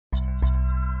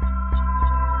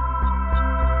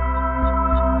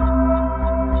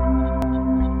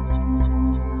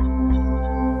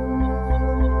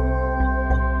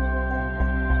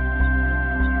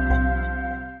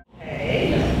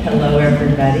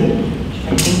everybody, which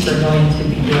I think we're going to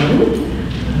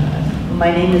begin.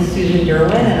 My name is Susan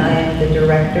Derwin, and I am the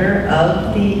director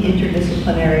of the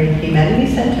Interdisciplinary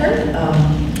Humanities Center.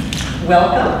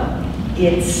 Welcome.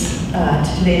 It's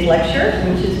to today's lecture,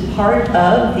 which is part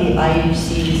of the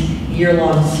IUC's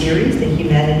year-long series, The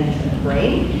Humanities of the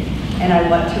Brain. And I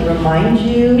want to remind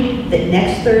you that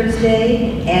next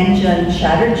Thursday, Anjan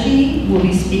Chatterjee will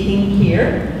be speaking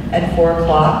here at 4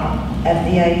 o'clock at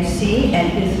the IUC,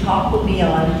 and his talk will be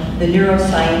on the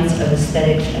neuroscience of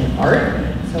aesthetics and art.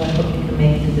 So I hope you can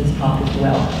make it to this talk as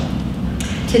well.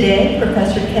 Today,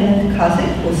 Professor Kenneth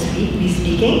Kosik will be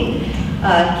speaking.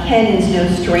 Ken is no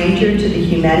stranger to the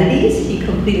humanities. He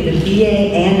completed a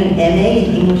BA and an MA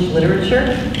in English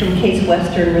literature from Case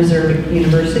Western Reserve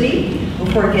University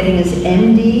before getting his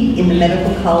MD in the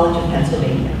Medical College of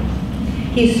Pennsylvania.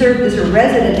 He served as a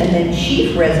resident and then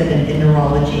chief resident in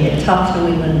neurology at Tufts New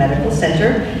England Medical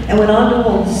Center, and went on to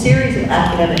hold a series of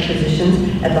academic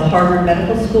positions at the Harvard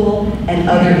Medical School and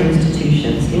other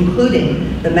institutions,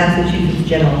 including the Massachusetts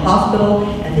General Hospital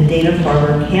and the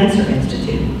Dana-Farber Cancer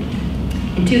Institute.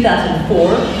 In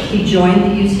 2004, he joined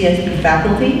the UCSB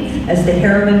faculty as the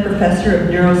Harriman Professor of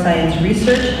Neuroscience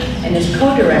Research and as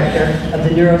co-director of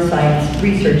the Neuroscience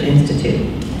Research Institute.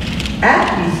 At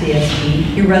UCSB,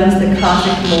 he runs the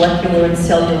Kosik Molecular and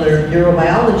Cellular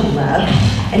Neurobiology Lab,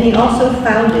 and he also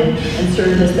founded and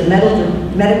served as the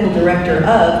medical director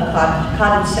of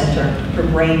Cottage Center for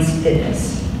Brain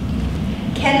Fitness.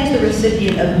 Ken is the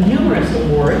recipient of numerous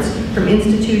awards from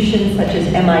institutions such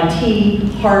as MIT,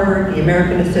 Harvard, the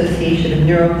American Association of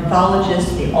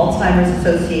Neuropathologists, the Alzheimer's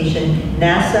Association,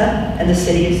 NASA, and the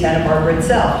city of Santa Barbara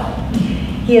itself.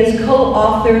 He has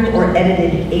co-authored or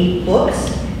edited 8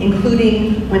 books,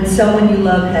 including When Someone You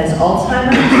Love Has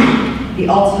Alzheimer's, The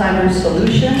Alzheimer's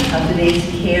Solution, How Today's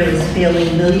Care is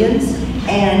Failing Millions,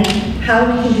 and How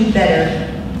We Can Do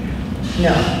Better,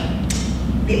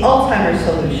 The Alzheimer's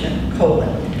Solution,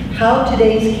 How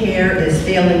Today's Care is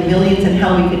Failing Millions and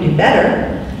How We Can Do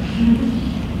Better,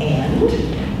 and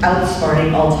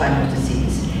Outsmarting Alzheimer's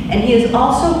Disease. And he has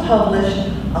also published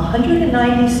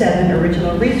 197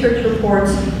 original research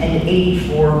reports and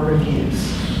 84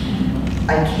 reviews.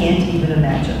 I can't even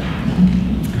imagine.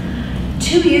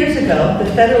 2 years ago, the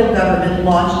federal government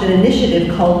launched an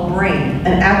initiative called BRAIN,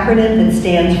 an acronym that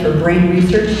stands for Brain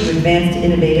Research to Advanced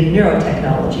Innovative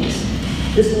Neurotechnologies.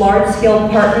 This large-scale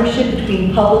partnership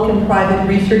between public and private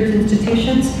research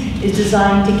institutions is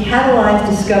designed to catalyze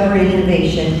discovery and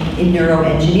innovation in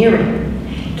neuroengineering.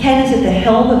 Ken is at the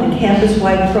helm of the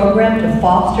campus-wide program to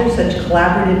foster such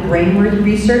collaborative brain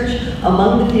research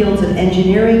among the fields of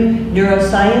engineering,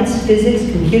 neuroscience,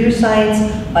 physics, computer science,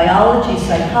 biology,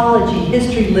 psychology,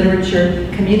 history, literature,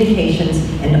 communications,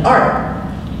 and art.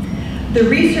 The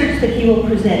research that he will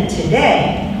present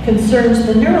today concerns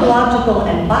the neurological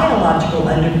and biological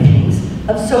underpinnings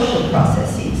of social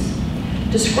processes.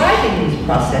 Describing these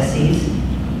processes,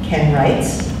 Ken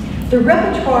writes, the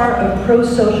repertoire of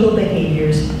prosocial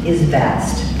behaviors is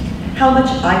vast. How much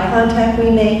eye contact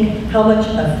we make, how much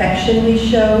affection we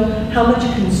show, how much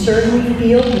concern we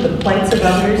feel for the plights of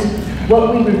others,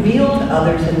 what we reveal to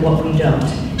others and what we don't.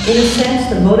 In a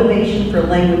sense, the motivation for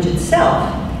language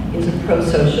itself is a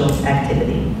prosocial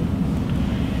activity.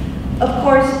 Of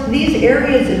course, these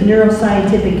areas of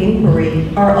neuroscientific inquiry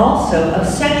are also of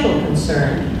central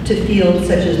concern to fields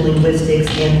such as linguistics,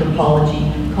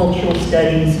 anthropology, cultural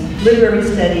studies, literary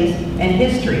studies, and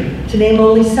history, to name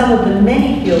only some of the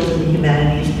many fields of the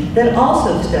humanities that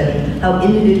also study how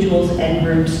individuals and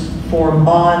groups form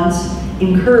bonds,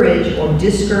 encourage or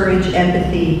discourage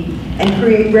empathy, and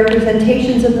create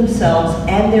representations of themselves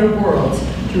and their worlds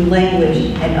through language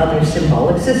and other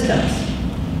symbolic systems.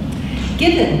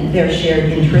 Given their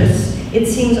shared interests, it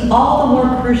seems all the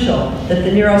more crucial that the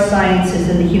neurosciences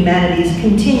and the humanities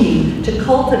continue to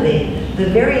cultivate the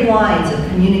very lines of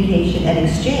communication and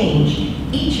exchange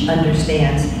each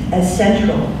understands as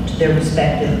central to their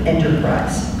respective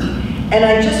enterprise. And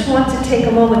I just want to take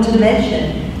a moment to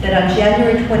mention that on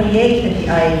January 28th at the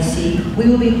IUC,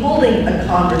 we will be holding a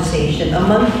conversation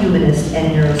among humanists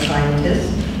and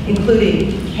neuroscientists,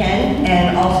 including Ken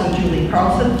and also Julie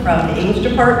Carlson from the English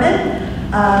department.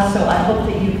 So I hope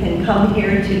that you can come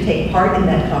here to take part in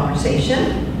that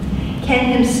conversation.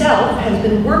 Ken himself has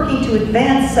been working to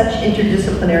advance such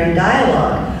interdisciplinary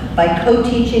dialogue by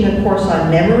co-teaching a course on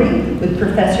memory with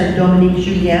Professor Dominique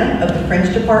Julien of the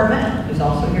French department, who's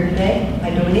also here today. Hi,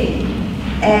 Dominique.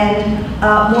 And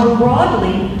more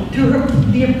broadly, through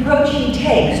the approach he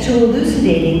takes to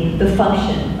elucidating the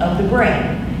function of the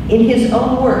brain. In his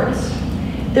own words,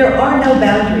 there are no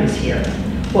boundaries here.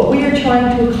 What we are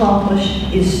trying to accomplish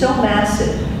is so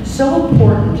massive, So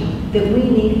important that we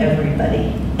need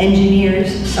everybody.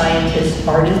 Engineers, scientists,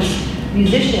 artists,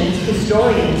 musicians,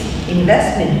 historians,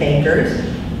 investment bankers,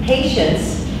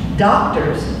 patients,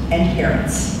 doctors, and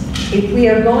parents. If we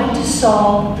are going to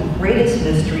solve the greatest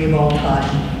mystery of all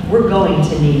time, we're going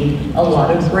to need a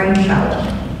lot of brain power.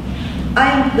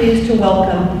 I am pleased to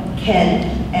welcome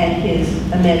Ken and his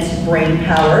immense brain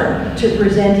power to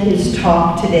present his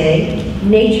talk today.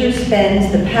 Nature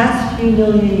spends the past few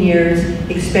million years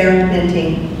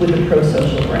experimenting with the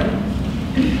prosocial brain.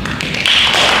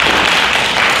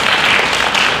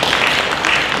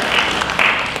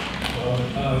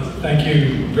 Thank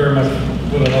you very much.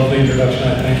 What a lovely introduction.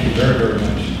 I thank you very, very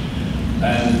much.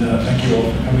 And thank you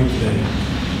all for coming today.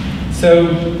 So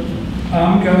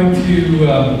I'm going to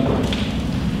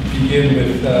begin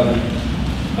with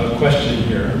a question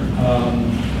here.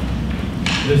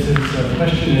 The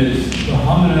question is, the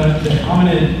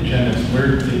hominid genus,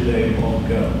 where did they all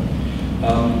go?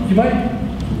 You might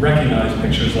recognize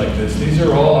pictures like this. These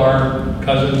are all our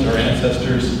cousins, our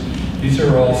ancestors. These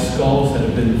are all skulls that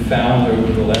have been found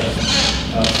over the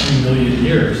last 3 million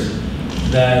years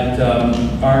that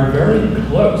are very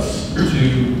close to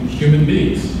human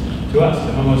beings, to us,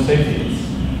 to Homo sapiens.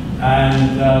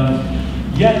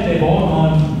 And yet they've all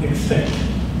gone extinct.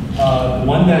 The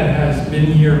one that has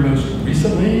been here most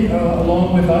recently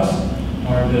along with us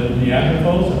are the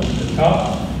Neanderthals at the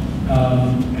top.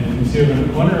 And you can see over in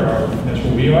the corner, that's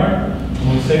where we are,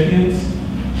 Homo sapiens.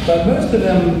 But most of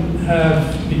them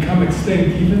have become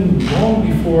extinct even long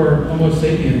before Homo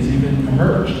sapiens even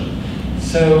emerged.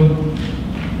 So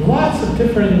lots of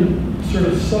different sort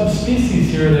of subspecies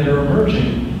here that are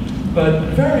emerging,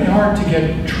 but very hard to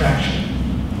get traction,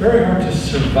 very hard to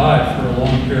survive for a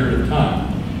long period of time.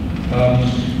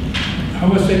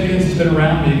 Homo sapiens has been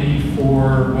around maybe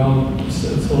for, well, it's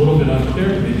a little bit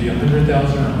unclear, maybe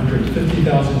 100,000 or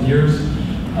 150,000 years.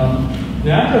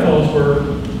 Neanderthals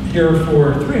were here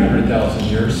for 300,000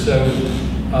 years, so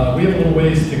we have a little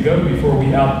ways to go before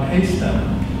we outpace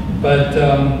them. But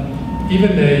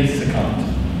even they succumbed.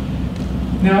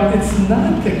 Now, it's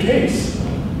not the case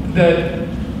that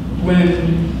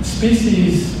when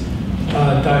species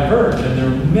diverge, and there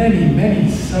are many,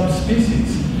 many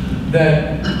subspecies,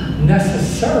 that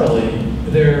necessarily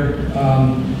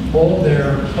all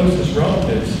their closest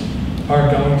relatives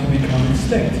are going to become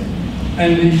extinct.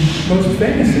 And the most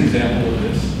famous example of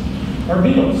this are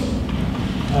beetles.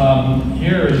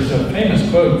 Here is a famous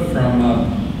quote from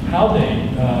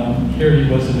Haldane. Here he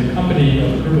was in the company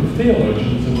of a group of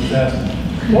theologians and was asked,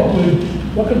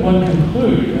 what could one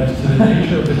conclude as to the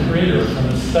nature of the Creator from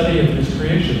the study of his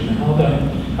creation? And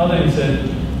Haldane said,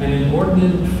 an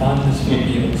inordinate fondness for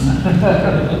beetles.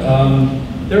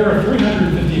 There are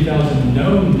 350,000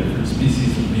 known different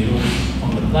species of beetles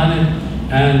on the planet,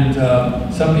 and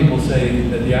some people say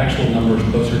that the actual number is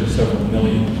closer to several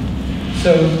million.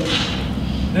 So,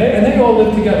 they all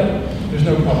live together. There's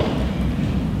no problem.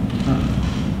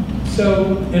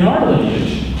 So, in our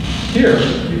lineage, here,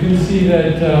 you can see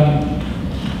that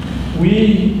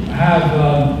we have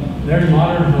very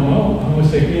modern Homo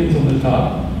sapiens on the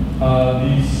top.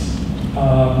 These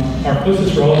our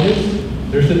closest relatives.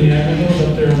 There's the Neanderthals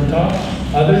up there on top.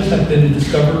 Others have been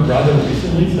discovered rather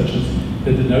recently, such as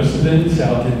the Denosovans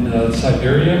out in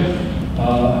Siberia,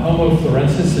 Homo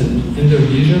florensis in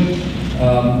Indonesia.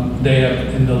 They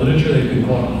have, in the literature, they've been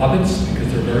called hobbits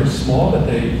because they're very small, but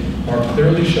they are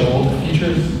clearly show all the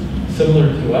features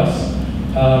similar to us.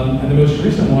 And the most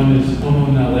recent one is Homo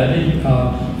naledi,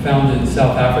 found in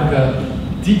South Africa,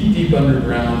 deep, deep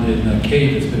underground in a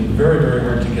cave that's been very, very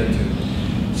hard to get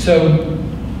to. So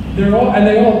they all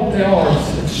are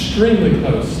extremely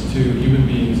close to human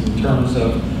beings in terms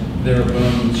of their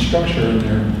bone structure and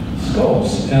their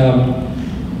skulls.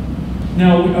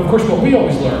 Now, of course, what we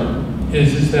always learn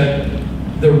is that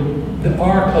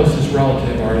our closest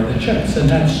relative are the chimps, and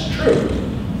that's true.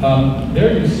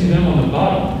 There you see them on the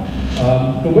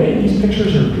bottom. The way these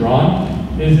pictures are drawn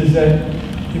is that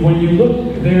when you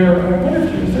look there, I wonder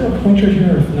if is there a pointer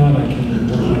here? If not, I can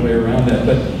work my way around that.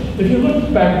 But if you look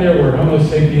back there where Homo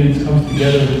sapiens comes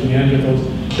together with Neanderthals,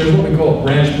 there's what we call a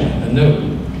branch point, a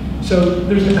node. So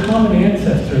there's a common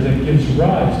ancestor that gives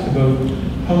rise to both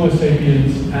Homo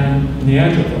sapiens and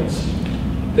Neanderthals.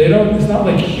 It's not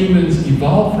like humans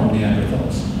evolved from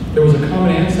Neanderthals. There was a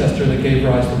common ancestor that gave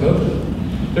rise to both of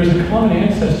them. There's a common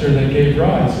ancestor that gave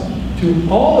rise to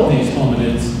all of these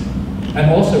hominids and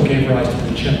also gave rise to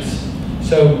the chimps.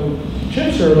 So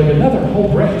chimps are like another whole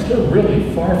branch. They're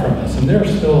really far from us, and they're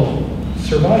still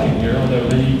surviving here,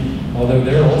 although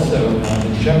they're also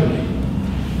in jeopardy.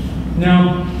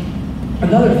 Now,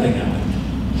 another thing happened.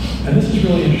 And this is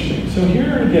really interesting. So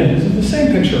here again, this is the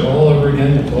same picture all over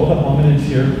again with all the hominids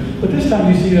here, but this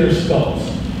time you see their skulls.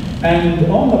 And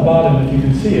on the bottom, if you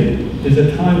can see it, is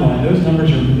a timeline. Those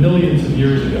numbers are millions of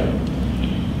years ago.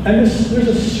 And there's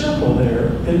a circle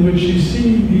there in which you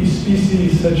see these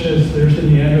species such as there's the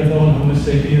Neanderthal and Homo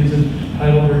sapiens and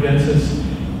Heidelbergensis.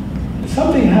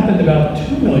 Something happened about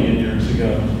 2 million years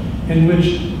ago in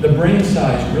which the brain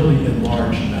size really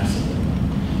enlarged massively.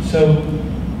 So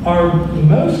our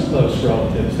most close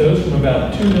relatives, those from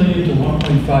about 2 million to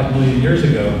 1.5 million years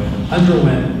ago,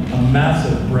 underwent a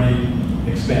massive brain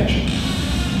expansion.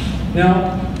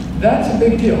 Now, that's a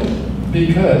big deal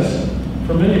because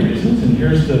for many reasons, and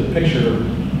here's the picture of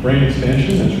brain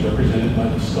expansion that's represented by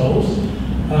the skulls.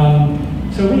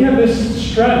 So we have this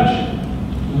strategy,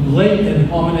 late in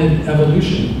hominid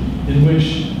evolution, in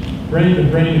which the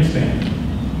brain expanded.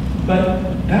 But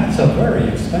that's a very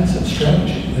expensive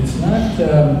strategy. It's not,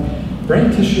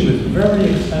 brain tissue is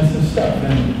very expensive stuff.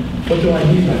 And what do I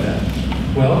mean by that?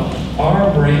 Well, our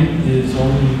brain is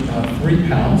only 3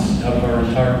 pounds out of our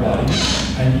entire body,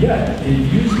 and yet it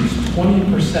uses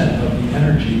 20% of the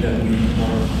energy that we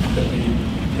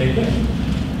take in.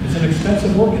 It's an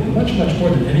expensive organ, much, much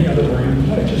more than any other organ in the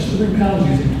body. Just 3 pounds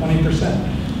using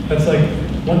 20%. That's like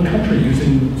one country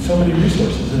using so many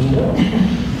resources in the world.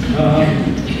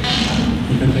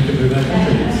 You can think of who that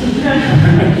country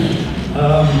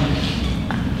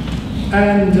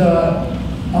is.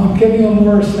 I'll give you a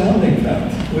more astounding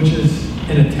fact, which is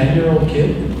in a 10-year-old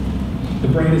kid, the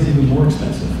brain is even more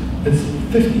expensive. It's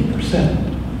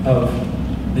 50% of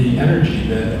the energy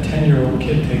that a 10-year-old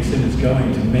kid takes in is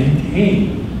going to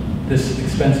maintain this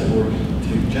expensive organ,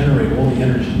 to generate all the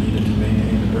energy needed to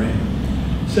maintain the brain.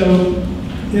 So,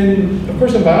 of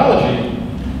course, in biology,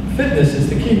 fitness is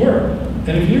the key word.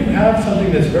 And if you have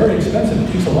something that's very expensive,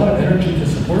 it takes a lot of energy to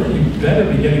support it, you better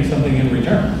be getting something in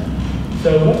return.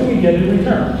 So what do we get in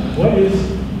return? What is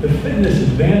the fitness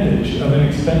advantage of an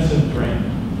expensive brain?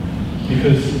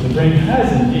 Because the brain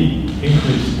has indeed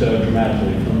increased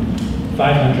dramatically from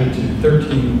 500 to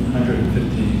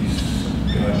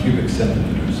 1,350 cubic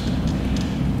centimeters.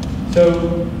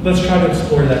 So let's try to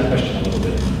explore that question a little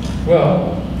bit.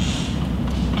 Well,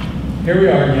 here we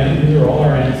are again. These are all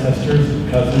our ancestors and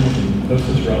cousins and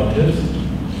closest relatives,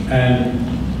 and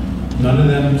none of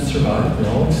them survived.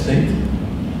 They're all extinct.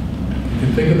 You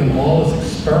can think of them all as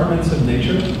experiments of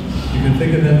nature. You can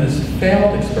think of them as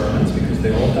failed experiments because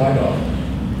they all died off.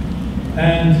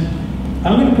 And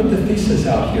I'm going to put the thesis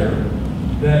out here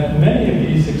that many of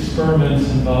these experiments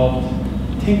involved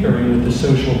tinkering with the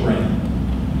social brain,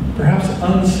 perhaps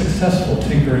unsuccessful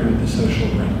tinkering with the social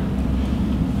brain.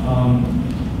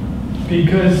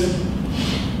 Because,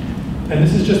 and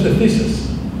this is just a thesis,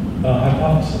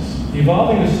 hypothesis,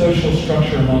 evolving a social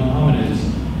structure among hominids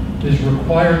is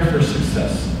required for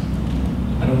success.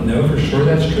 I don't know for sure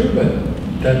that's true, but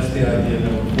that's the idea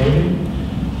that we're floating.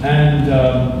 And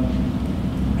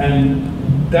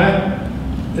that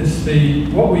is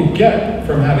what we get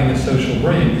from having a social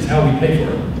brain is how we pay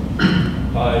for it,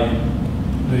 by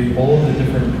all of the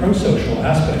different prosocial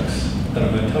aspects that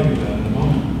I'm going to tell you about in a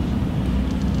moment.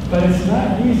 But it's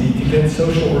not easy to get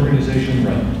social organization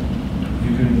right.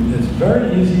 It's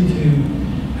very easy to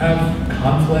have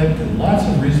conflict and lots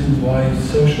of reasons why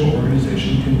social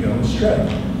organization can go astray.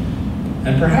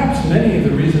 And perhaps many of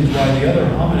the reasons why the other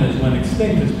hominids went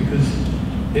extinct is because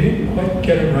they didn't quite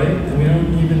get it right, and we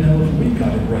don't even know if we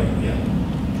got it right yet.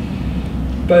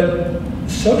 But a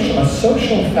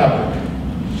social fabric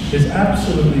is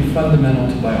absolutely fundamental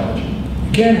to biology.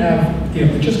 You can't have,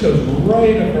 it just goes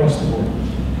right across the board.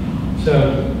 So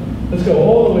let's go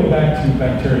all the way back to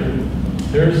bacteria.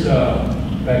 There's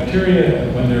bacteria,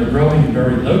 when they're growing in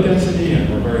very low density and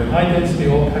we're very high density,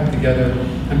 all packed together.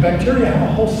 And bacteria have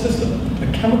a whole system, a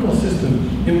chemical system,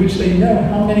 in which they know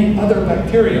how many other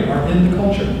bacteria are in the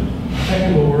culture. The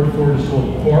technical word for it is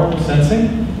called quorum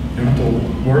sensing. You don't have to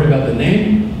worry about the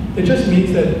name. It just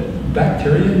means that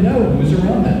bacteria know who's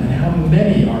around them and how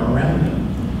many are around them.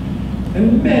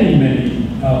 And many, many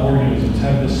organisms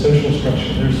have this social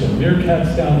structure. There's some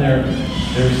meerkats down there.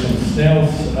 There's some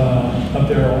snails up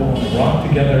there all on the rock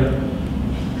together.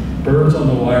 Birds on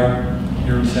the wire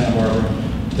here in Santa Barbara.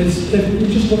 If you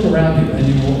just look around you, and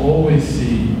you will always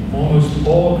see almost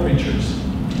all creatures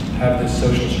have this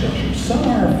social structure. Some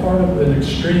are far of an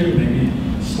extreme. Maybe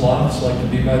sloths like to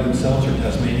be by themselves, or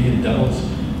Tasmanian devils.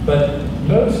 But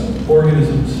most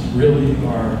organisms really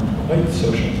are quite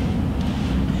social.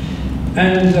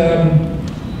 And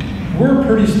we're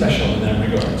pretty special in that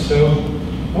regard. So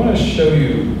I want to show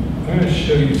you. I'm going to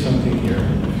show you something here.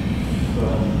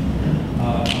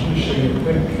 I'm going to show you a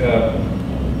quick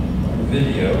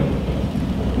video,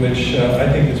 which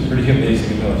I think is pretty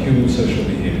amazing about human social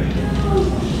behavior.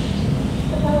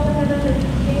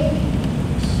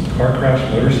 Car crash,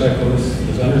 motorcyclist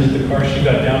is underneath the car. She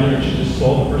got down there and she just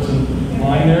saw the person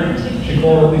lying there. She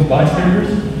called all these bystanders.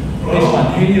 They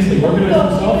spontaneously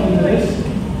organized themselves into this.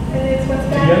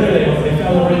 Together they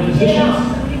found the right positions.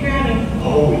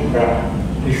 Holy crap.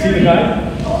 You see the guy?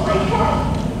 Oh my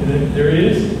God. There he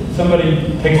is.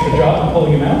 Somebody takes the job of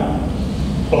pulling him out.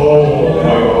 Oh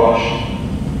my gosh.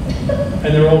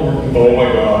 And they're all working. Oh my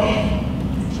gosh.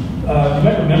 You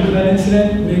might remember that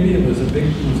incident. Maybe it was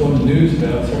on the news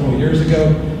about several years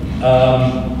ago.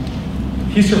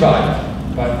 He survived.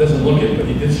 It doesn't look it, but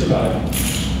he did survive.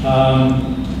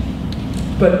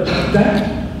 But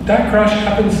that crash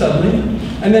happened suddenly,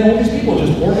 and then all these people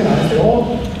just organized. They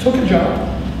all took a job,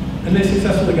 and they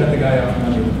successfully got the guy out from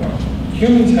under the car.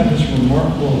 Humans have this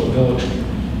remarkable ability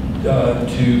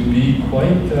to be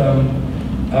quite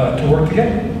to work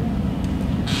together,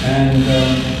 and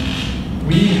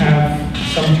we have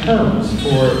some terms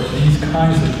for these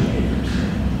kinds of behaviors.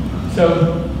 So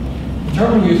the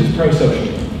term we use is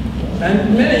prosocial.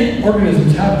 And many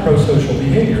organisms have prosocial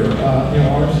behavior.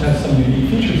 Ours has some unique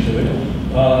features to it.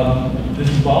 This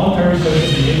is voluntary social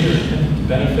behavior intended to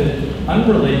benefit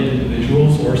unrelated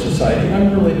individuals or society.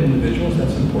 Unrelated individuals,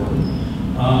 that's important.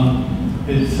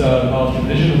 It's involves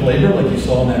division of labor, like you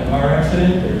saw in that car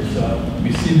accident.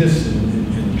 We see this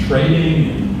in trading,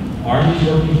 in armies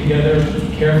working together,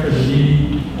 care for the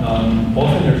needy.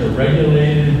 Often there's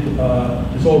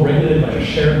it's all regulated by a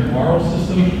shared moral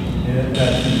system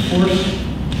that's enforced,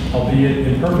 albeit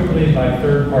imperfectly, by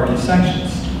third-party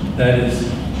sanctions. That is,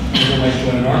 people might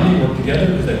join an army, work together,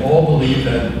 because they all believe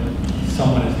that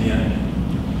someone is the enemy.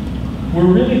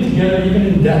 We're really together even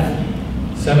in death.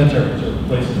 Cemeteries are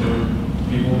places where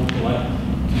people like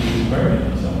to bury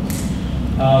themselves.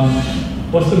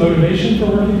 What's the motivation for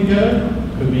working together?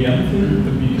 Could be empathy,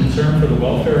 could be concern for the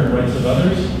welfare and rights of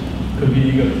others, could be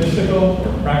egotistical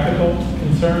or practical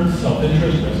concerns,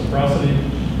 self-interest, reciprocity.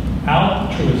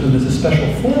 Altruism is a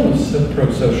special form of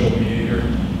prosocial behavior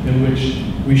in which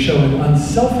we show an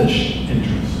unselfish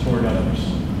interest toward others.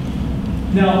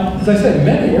 Now, as I said,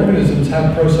 many organisms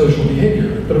have prosocial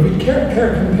behavior, but if we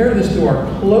compare this to our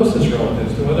closest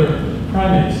relatives, to other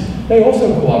primates, they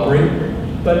also cooperate,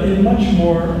 but in much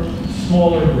more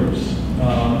smaller groups.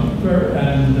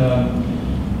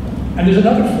 And there's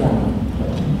another form,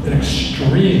 an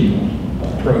extreme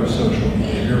prosocial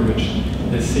behavior, which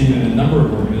is seen in a number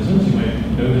of organisms. You might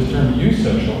know this term,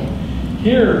 eusocial.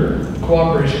 Here,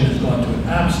 cooperation has gone to an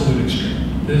absolute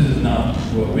extreme. This is not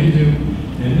what we do.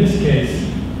 In this case,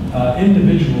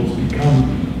 individuals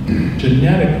become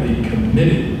genetically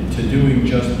committed to doing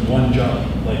just one job,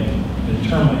 like in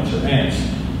termites or ants,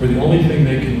 where the only thing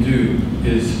they can do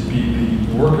is be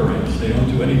the worker ants. They don't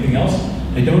do anything else.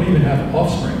 They don't even have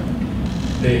offspring.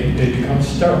 They become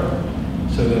sterile,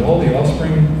 so that all the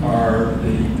offspring are,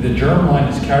 the germ line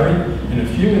is carried in a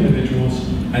few individuals,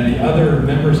 and the other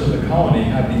members of the colony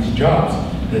have these jobs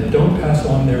that don't pass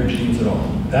on their genes at all.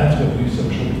 That's what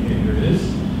eusocial behavior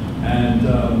is. And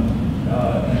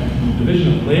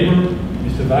division of labor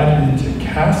is divided into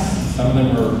castes. Some of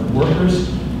them are workers.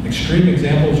 Extreme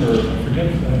examples are,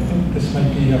 I think this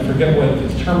might be, I forget what,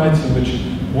 it's termites, in which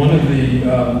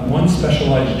one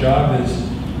specialized job is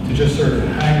to just sort of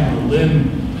hang on a limb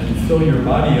and fill your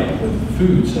body up with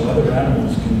food so other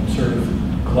animals can sort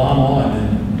of glom on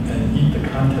and eat the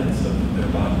contents of their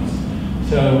bodies.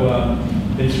 So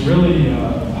it's really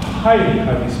highly,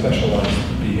 highly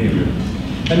specialized behavior.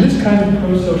 And this kind of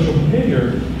prosocial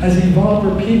behavior has evolved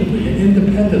repeatedly and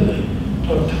independently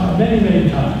many, many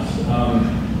times.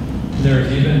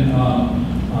 There's even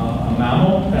a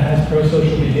mammal that has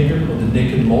prosocial behavior called the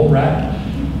naked mole rat.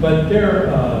 But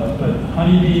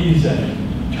honeybees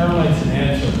and termites and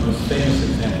ants are the most famous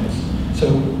examples. So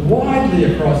widely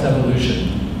across evolution,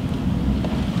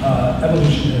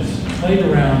 evolution has played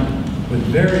around with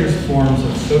various forms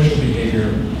of social behavior,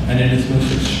 and in its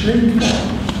most extreme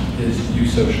form is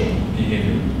eusocial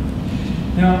behavior.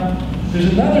 Now,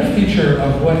 there's another feature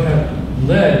of what have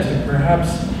led to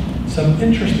perhaps some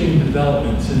interesting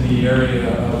developments in the area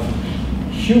of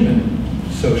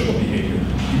human social behavior,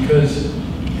 because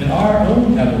in our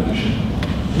own evolution,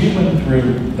 we went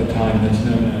through a time that's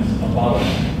known as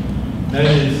abolishment. That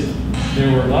is,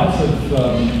 there were lots of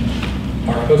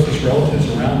our closest relatives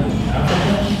around in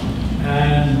Africa,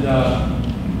 and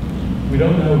we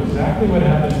don't know exactly what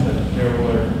happened, but there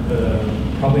were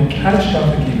probably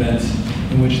catastrophic events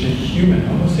in which the human,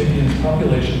 Homo sapiens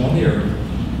population on the Earth,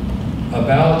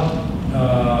 about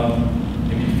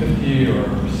maybe 50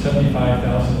 or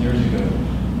 75,000 years ago,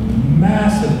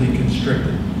 massively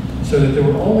constricted, so that there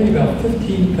were only about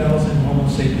 15,000 Homo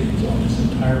sapiens on this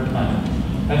entire planet.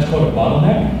 That's called a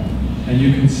bottleneck. And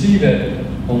you can see that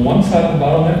on one side of the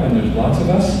bottleneck, when there's lots of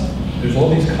us, there's all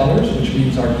these colors, which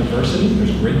means our diversity.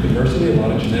 There's great diversity, a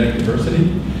lot of genetic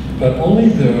diversity. But only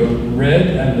the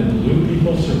red and the blue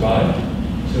people survived.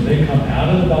 So they come out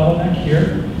of the bottleneck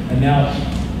here. And now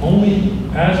only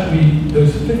as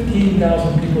those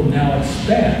 15,000 people now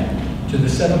expand to the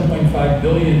 7.5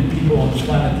 billion people on the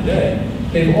planet today,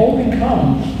 they've only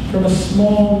come from a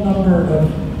small number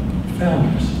of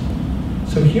founders.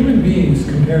 So human beings,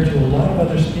 compared to a lot of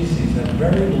other species, have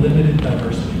very limited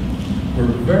diversity. We're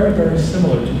very, very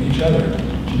similar to each other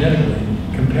genetically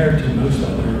compared to most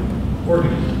other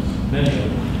organisms, many other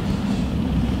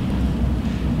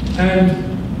organisms. And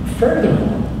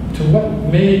furthermore, to what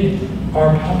made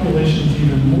our populations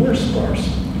even more sparse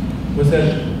was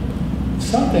that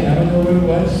something, I don't know what it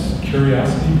was,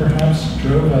 curiosity perhaps,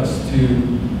 drove us to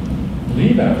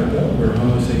leave Africa, where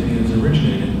Homo sapiens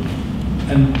originated,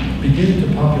 and begin to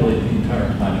populate the entire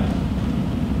planet.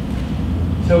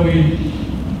 So we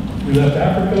left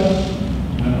Africa,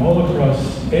 went all across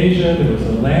Asia. There was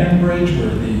a land bridge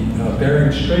where the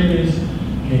Bering Strait is,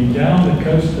 came down the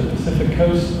coast, the Pacific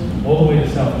coast, all the way to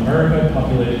South America,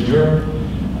 populated Europe,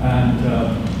 and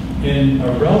in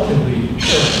a relatively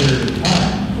short period of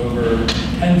time, over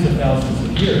tens of thousands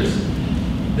of years,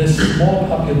 this small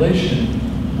population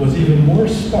was even more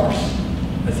sparse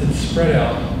as it spread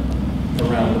out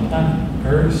around the planet.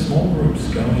 Very small groups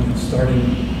going and starting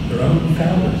their own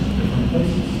founders in different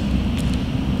places.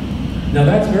 Now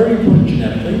that's very important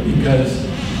genetically because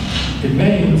it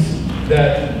means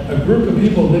that a group of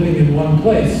people living in one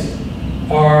place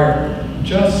are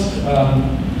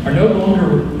no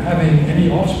longer having any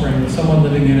offspring with someone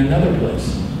living in another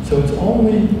place. So it's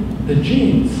only the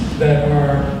genes that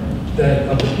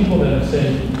of the people that have,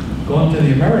 say, gone to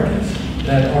the Americas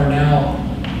that are now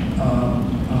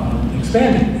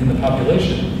expanding in the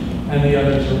population, and the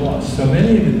others are lost. So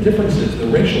many of the differences, the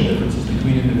racial differences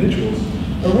between individuals,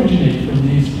 originate from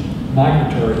these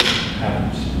migratory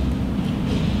patterns.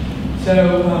 So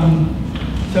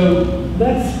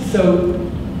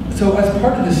as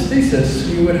part of this thesis,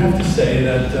 we would have to say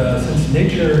that since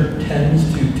nature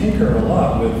tends to tinker a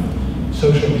lot with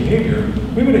social behavior,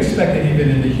 we would expect that even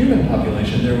in the human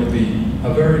population there would be a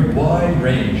very wide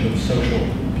range of social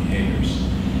behaviors.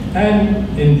 And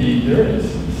indeed there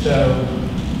is. So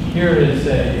here is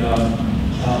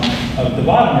at the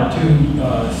bottom are two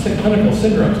clinical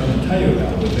syndromes I'm going to tell you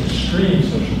about with extreme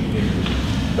social behaviors.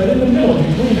 But in the middle,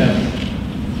 between them,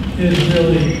 is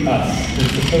really us.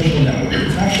 It's a social network.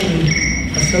 It's actually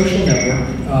a social network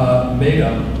made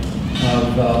up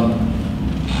of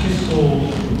high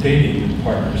school dating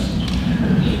partners.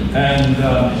 And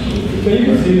so you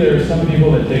can see there are some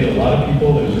people that date a lot of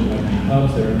people. There's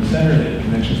hubs that are in the center. They have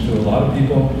connections to a lot of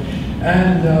people.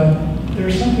 And there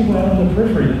are some people out on the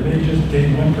periphery that may just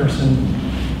date one person.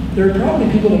 There are probably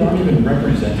people that aren't even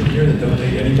represented here that don't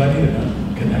date anybody. They're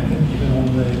not connected even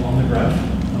on the graph,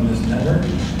 on this network.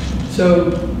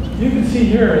 So you can see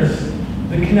here is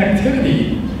the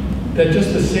connectivity that just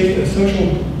a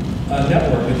social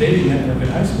network, a dating network in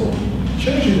high school,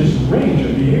 shows you this range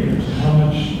of behaviors and how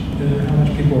much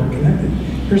people are connected.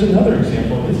 Here's another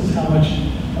example. This is how much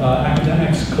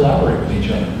academics collaborate with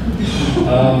each other.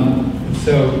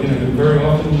 So very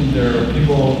often there are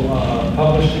people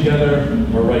publish together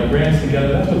or write grants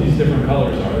together. That's what these different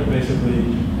colors are. They're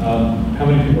basically how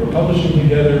many people are publishing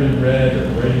together in red, or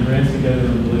writing grants together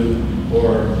in blue,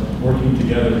 or working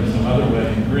together in some other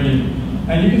way in green.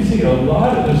 And you can see there's a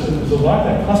lot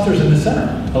that clusters in the center.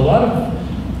 A lot of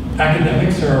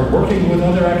academics are working with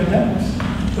other academics,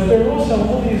 but there are also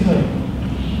all these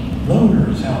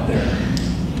loners out there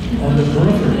on the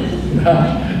periphery.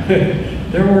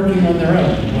 They're working on their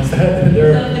own. What's that?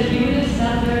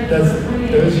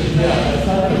 That's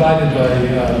not divided by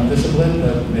discipline,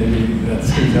 but maybe that's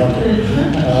who's out there.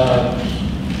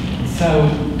 So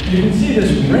you can see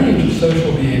this range of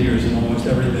social behaviors in almost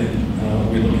everything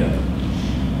we look at.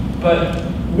 But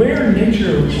when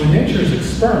nature is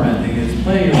experimenting, it's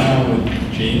playing around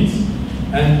with genes,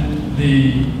 and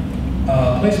the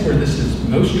place where this is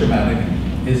most dramatic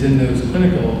is in those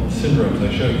clinical syndromes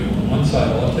I showed you. On one side,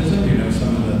 autism,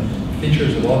 some of the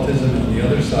features of autism, and on the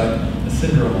other side, a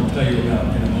syndrome I'll tell you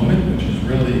about in a moment, which is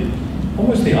really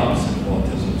almost the opposite of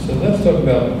autism. So let's talk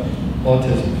about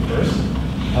autism first.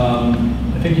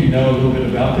 I think you know a little bit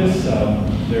about this.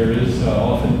 There is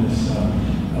often this a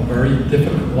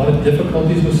lot of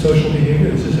difficulties with social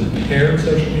behavior. This is impaired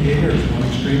social behavior. It's one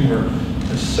extreme where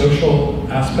the social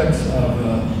aspects of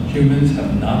humans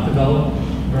have not developed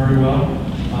very well.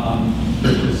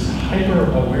 There's this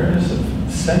hyper-awareness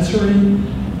of sensory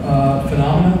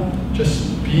phenomena,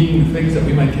 just being things that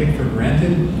we might take for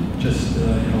granted, just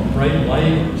bright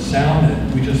light or sound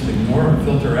that we just ignore and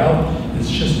filter out. It's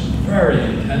just very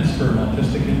intense for an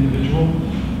autistic individual.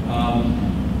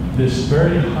 This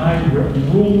very high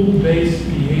rule-based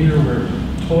behavior where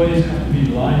toys have to be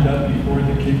lined up before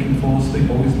the kid can fall asleep,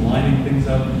 always lining things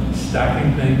up,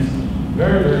 stacking things.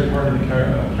 Very, very part of the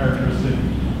characteristic.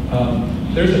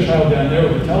 There's a child down there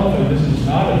with a telephone. This is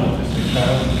not an autistic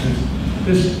child because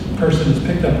this person has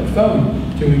picked up a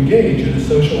phone to engage in a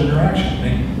social interaction.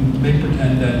 They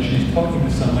pretend that she's talking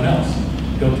to someone else.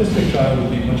 The autistic child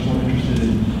would be much more interested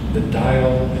in the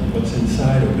dial and what's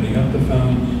inside, opening up the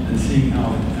phone and seeing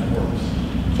how it works.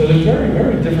 So there's very,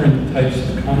 very different types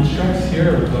of constructs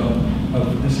here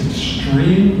of this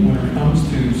extreme when it comes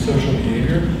to social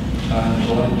behavior. There's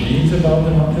a lot of genes involved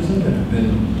in autism that have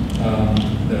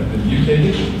been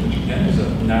mutated, which again is a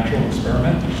natural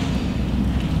experiment.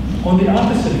 On the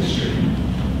opposite extreme,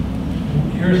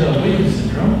 here's a Williams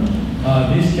syndrome.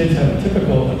 These kids have a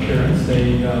typical appearance.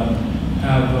 They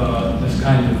have this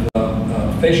kind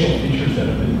of facial features that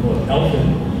have been called elfin,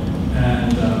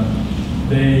 and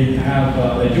they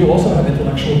do also have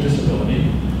intellectual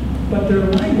disability, but their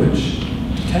language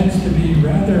tends to be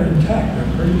rather intact.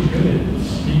 They're pretty good at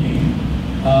speaking.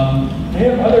 They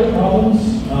have other problems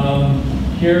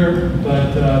here,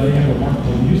 but they have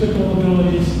remarkable musical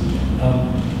abilities.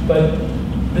 But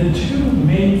the two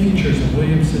main features of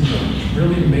Williams syndrome, which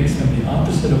really makes them the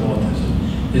opposite of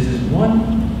autism, is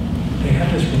one, they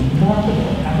have this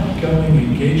remarkable, outgoing,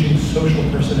 engaging social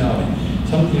personality.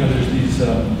 There's these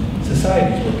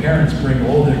societies where parents bring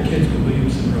all their kids with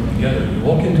Williams syndrome together. You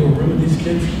walk into a room with these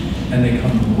kids, and they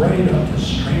come right up to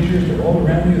strangers. They're all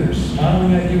around you. They're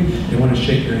smiling at you. They want to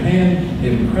shake your hand. They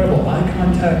have incredible eye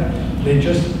contact. They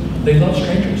love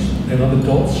strangers. They love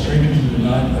adult strangers, and they're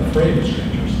not afraid of strangers.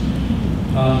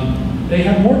 They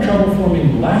have more trouble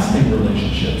forming lasting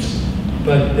relationships,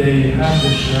 but they have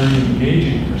this very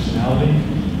engaging personality,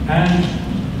 and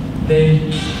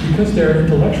because they're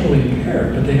intellectually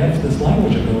impaired, but they have this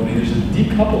language ability, there's a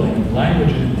decoupling of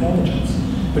language and intelligence,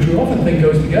 which we often think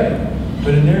goes together,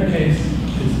 but in their case,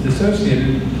 it's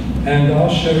dissociated, and I'll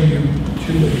show you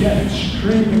two, again,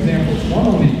 extreme examples. One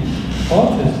on the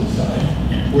autism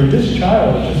side, where this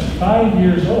child, just 5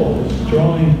 years old, is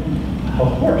drawing a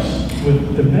horse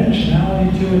with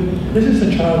dimensionality to it. This is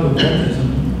a child with autism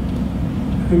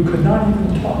who could not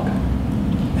even talk,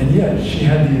 and yet she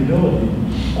had the ability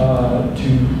to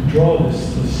draw to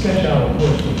sketch out a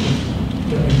horse with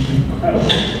this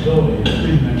incredible ability,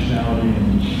 three-dimensionality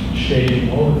and shading,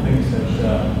 all the things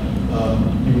that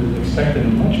you would expect in a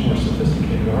much more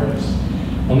sophisticated artist.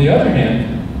 On the other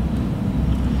hand,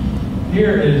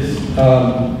 here is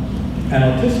an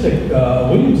autistic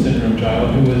Williams syndrome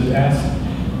child who was asked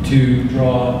to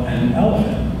draw an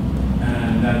elephant,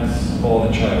 and that's all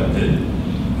the child did.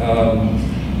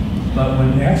 But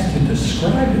when asked to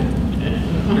describe it,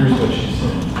 here's what she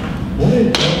said. What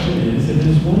an elephant is, it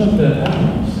is one of the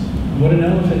animals. And what an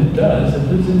elephant does, it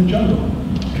lives in the jungle.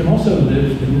 It can also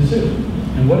live in the zoo.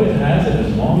 And what it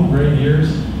has long gray ears,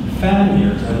 fan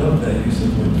ears. I love that use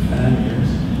of the word fan ears.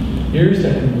 Ears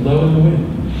that can blow in the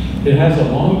wind. It has a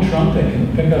long trunk that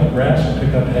can pick up grass or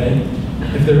pick up hay.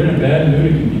 If they're in a bad mood,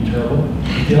 it can be terrible.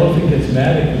 If the elephant gets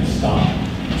mad, it can stomp.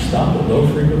 Stomp, a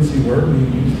low-frequency word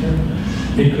being used here.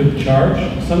 It could charge.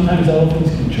 Sometimes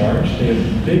elephants can charge. They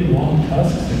have big, long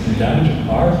tusks that can damage a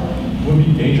car. It would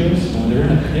be dangerous when they're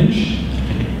in a pinch.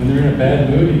 When they're in a bad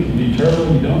mood, it can be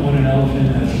terrible. You don't want an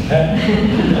elephant as a pet,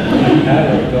 a cat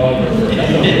or a dog.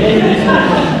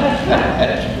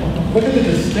 Look at the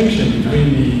distinction between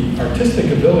the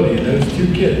artistic ability of those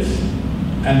two kids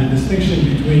and the distinction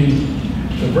between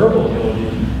the verbal ability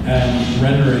and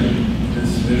rendering this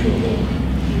visual ability.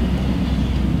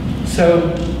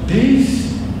 So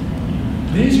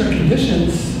these are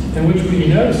conditions in which we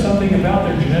know something about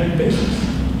their genetic basis.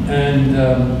 And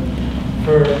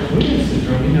for Williams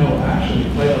syndrome, we know actually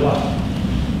quite a lot.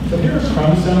 So here are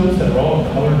chromosomes that are all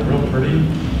colored real pretty.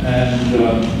 And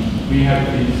we have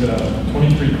these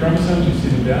 23 chromosomes. You see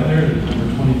them down there. There's number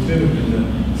 22 in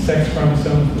the sex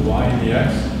chromosomes, the Y and the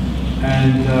X.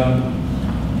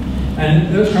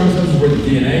 And those chromosomes are where the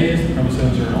DNA is. The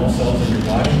chromosomes are in all cells in your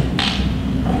body.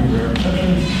 Rare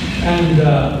exceptions. And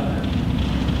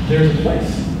there's a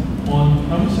place on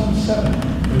chromosome 7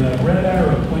 where that red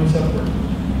arrow points upward,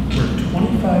 where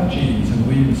 25 genes in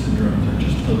Williams syndrome are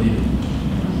just deleted.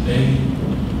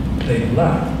 They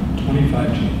lack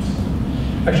 25 genes.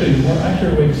 Actually, the more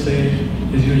accurate way to say it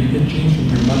is you get genes from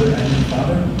your mother and your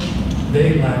father.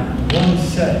 They lack one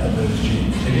set of those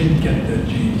genes. They didn't get the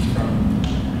genes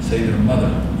from, say, their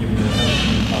mother, even though they have a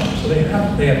gene father. So they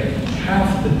have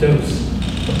half the dose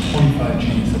of 25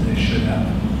 genes that they should have.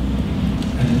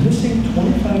 And missing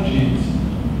 25 genes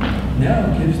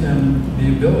now gives them the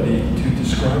ability to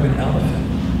describe an elephant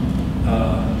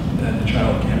that the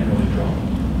child can't really draw.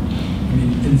 I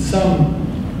mean, in some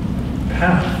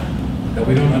path that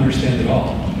we don't understand at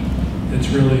all. It's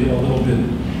really a little bit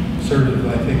sort of,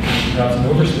 I think, perhaps an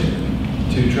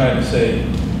overstatement to try to say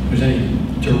there's any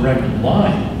direct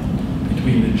line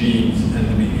between the genes and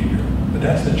the behavior. But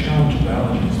that's the challenge of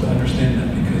biology, is to understand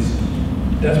that, because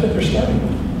that's what they're starting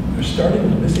with. They're starting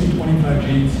with missing 25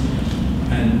 genes,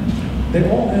 and they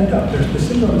all end up, the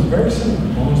syndrome is very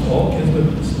similar. Almost all kids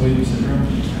with Williams syndrome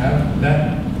have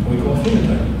that, what we call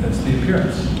phenotype. That's the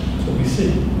appearance. That's what we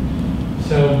see.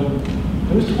 So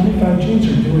those 25 genes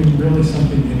are doing really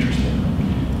something interesting.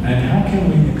 And how can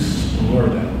we explore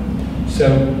that? So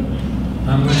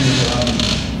I'm going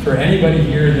to, for anybody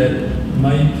here that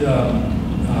might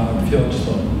feel just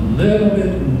a little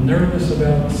bit nervous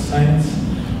about science,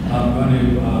 I'm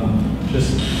going to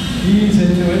just ease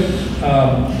into it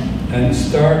and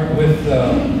start with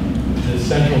the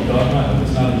central dogma. I hope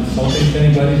it's not insulting to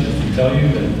anybody, just to tell you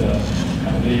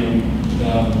that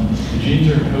the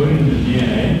genes are coded in the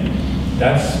DNA.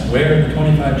 That's where the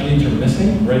 25 genes are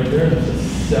missing, right there. There's a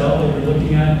cell that we're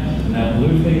looking at, and that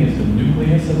blue thing is the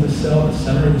nucleus of the cell, the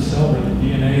center of the cell where the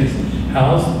DNA is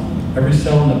housed. Every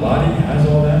cell in the body has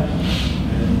all that.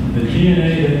 And the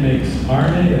DNA that makes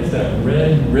RNA, that's that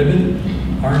red ribbon.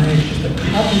 RNA is just a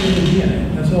copy of the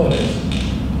DNA. That's all it is.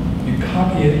 You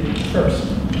copy it first.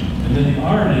 And then the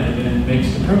RNA then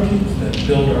makes the proteins that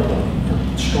build our body,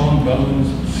 our strong bones,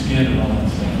 skin, and all that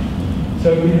stuff.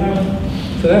 So we have,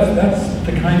 so that's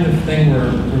the kind of thing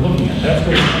we're looking at. That's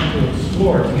what we're trying to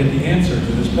explore to get the answer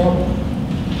to this problem.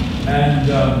 And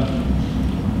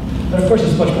but of course,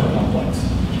 it's much more complex.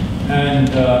 And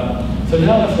so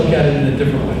now let's look at it in a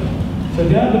different way. So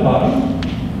down at the bottom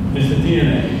is the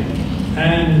DNA.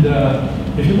 And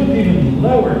if you look even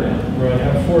lower down, where I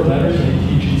have 4 letters,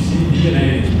 ATGC,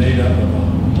 DNA is made up of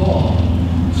a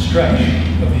long stretch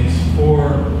of these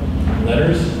 4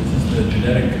 letters. This is the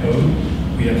genetic code.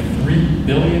 We have 3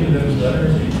 billion of those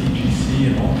letters,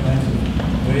 ATGC, in all kinds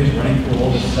of ways running through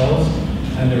all the cells.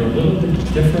 And they're a little bit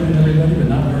different in everybody, but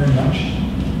not very much.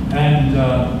 And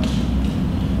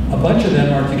a bunch of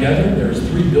them are together. There's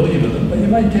 3 billion of them, but you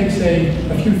might take, say,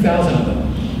 a few thousand of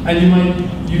them. And you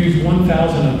might use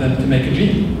 1,000 of them to make a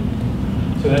gene.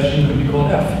 So that gene could be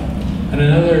called F. And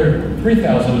another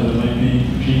 3,000 of them might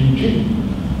be gene G.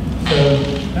 So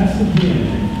that's the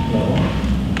DNA level.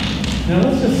 Now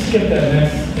let's just skip that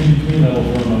next in-between level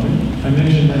for a moment. I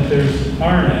mentioned that there's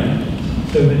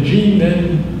RNA. So the gene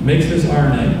then makes this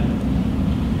RNA.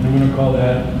 And I'm going to call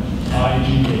that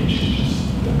IGH. It's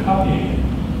just copying it.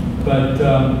 But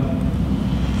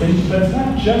it's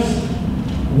not just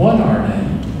one RNA.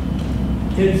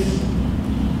 It's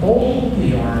all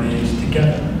the RNAs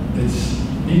together.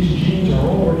 These genes are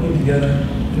all working together,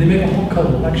 and they make a whole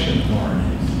collection of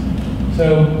RNAs.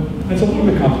 So it's a little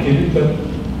bit complicated, but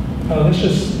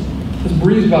let's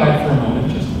breeze by it for a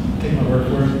moment. Just take my word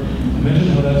for it. I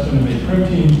mentioned how that's going to make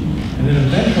protein, and then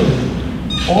eventually,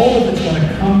 all of it's going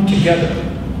to come together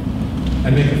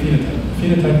and make a phenotype. A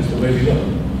phenotype is the way we look.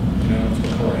 You know, it's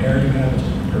what color hair you have, it's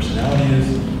what your personality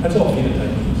is. That's all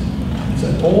phenotype means. It's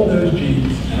that all those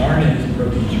genes and RNAs and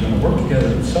proteins are going to work together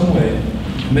in some way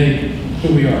to make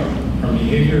who we are, from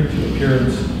behavior to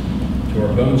appearance to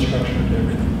our bone structure to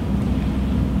everything.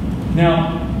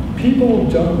 Now, people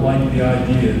don't like the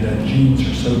idea that genes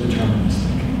are so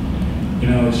deterministic. You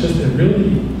know, it's just, it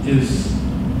really is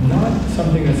not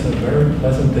something that's a very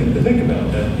pleasant thing to think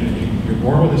about, that you're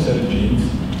born with a set of genes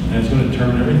and it's going to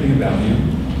determine everything about you.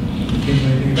 You can't do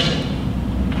anything about it.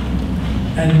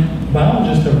 And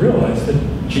biologists have realized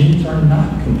that genes are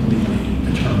not completely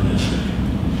deterministic.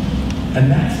 And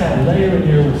that's that layer in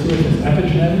here, we'll see it as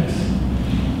epigenetics.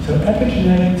 So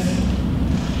epigenetics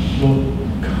will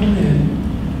come in,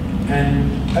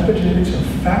 and epigenetics are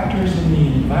factors in the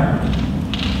environment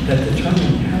that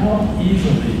determine how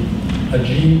easily a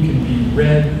gene can be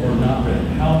read or not read,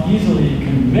 how easily it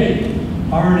can make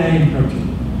RNA and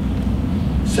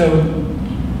protein. So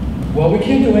while we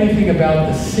can't do anything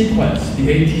about the sequence, the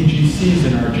ATGCs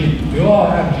in our genes, we all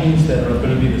have genes that are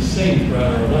going to be the same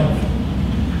throughout our life.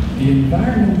 The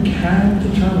environment can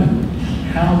determine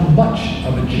how much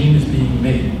of a gene is being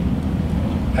made.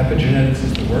 Epigenetics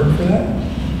is the word for that.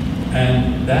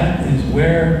 And that is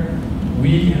where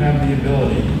we have the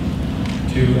ability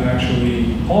to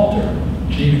actually alter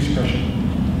gene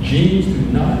expression. genes do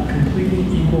not completely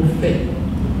equal fate.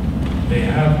 They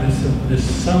have this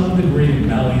some degree of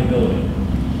malleability.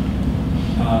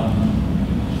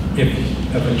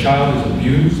 If a child is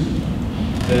abused,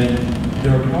 then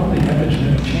there are probably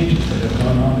epigenetic changes that have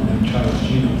gone on in that child's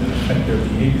genome that affect their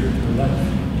behavior through life.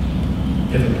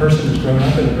 If a person has grown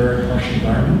up in a very harsh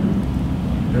environment,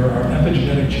 there are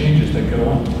epigenetic changes that go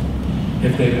on.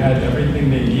 If they've had everything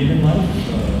they need in life,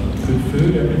 good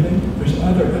food, everything, there's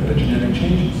other epigenetic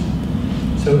changes.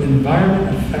 So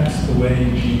environment affects the way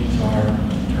genes are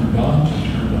turned on and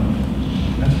turned off.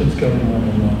 That's what's going on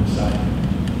along the side.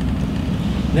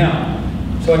 Now,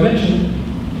 so I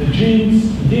mentioned the genes,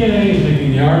 the DNA is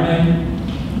making the RNA,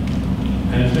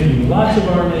 and it's making lots of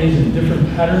RNAs in different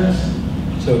patterns.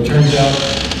 So it turns out,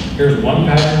 here's one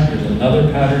pattern, here's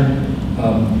another pattern.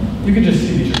 You can just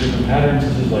see these are different patterns.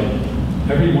 This is like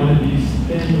every one of these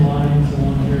thin lines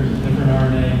along here is a different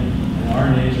RNA, and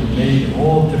RNAs are made in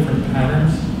all different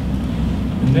patterns.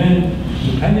 And then,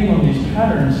 depending on these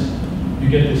patterns, you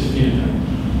get this phenotype.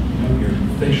 You know, your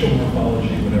facial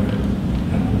morphology, whatever it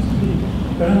happens to be.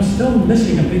 But I'm still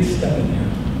missing a big step in here.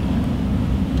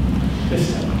 This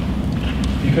step.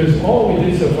 Because all we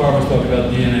did so far was talk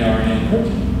about DNA, RNA, and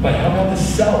protein. But how about the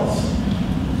cells?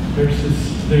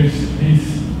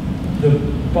 The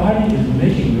body is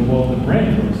making, the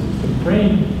brain, for instance, the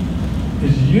brain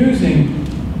is using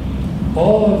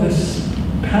all of this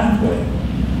pathway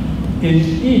in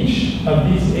each of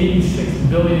these 86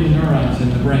 billion neurons in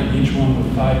the brain, each one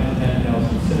with 5,000 to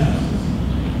 10,000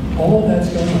 synapses. All that's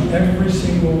going on, every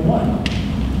single one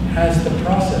has the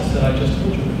process that I just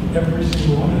told you about, every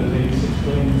single one of those 86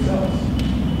 billion cells.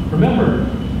 Remember,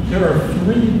 there are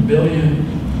 3 billion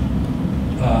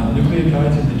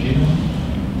nucleotides in the genome,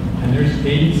 and there's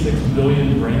 86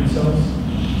 billion brain cells.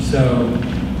 So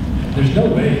there's no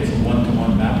way it's a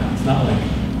one-to-one mapping. It's not like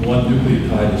one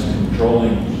nucleotide is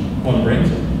controlling one brain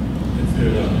cell.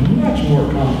 There's a much more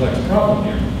complex problem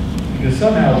here, because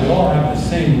somehow we all have the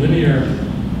same linear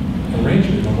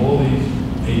arrangement of all these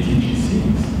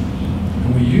ATGCs, and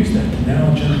we use that to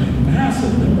now generate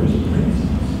massive numbers of brain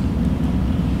cells.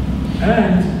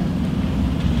 And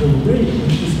the rate at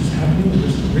which this is happening, the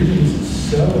reason this is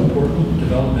so important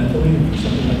developmentally and for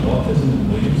something like autism and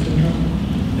Williams syndrome,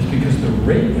 is because the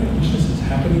rate at which this is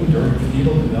happening during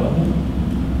fetal development,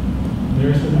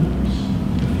 there's the numbers.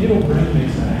 The fetal brain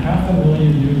makes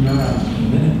 500,000 new neurons per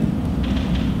minute.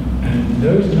 And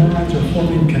those neurons are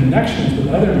forming connections with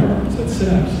other neurons at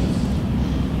synapses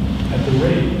at the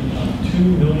rate of 2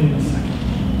 million a second.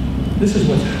 This is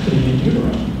what's happening in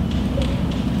utero.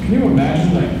 Can you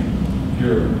imagine, like,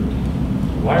 your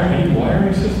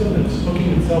wiring system that's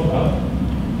hooking itself up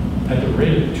at the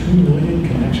rate of 2 million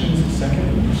connections a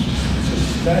second? It's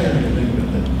just staggering to think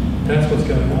about that. That's what's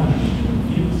going on in the human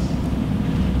fetus.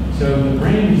 So the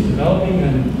brain is developing,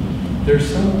 and there's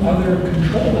some other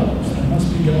control levels that must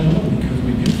be going on, because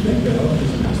we do think that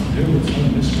autism has to do with some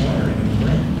miswiring in the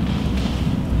brain.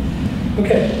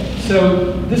 Okay,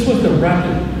 so this was the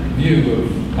rapid view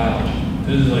of biology.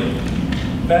 This is like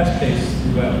fast-paced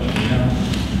through biology, you know,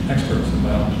 experts in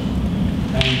biology.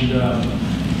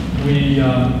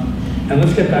 And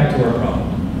let's get back to our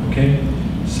problem, okay?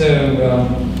 So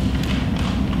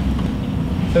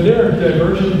there are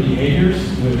divergent behaviors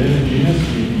within a genus.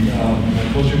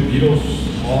 I told you beetles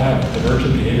all have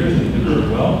divergent behaviors, they do very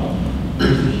well.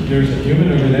 There's a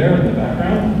human over there in the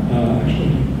background.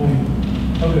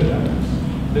 Oh good, that works.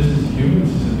 This is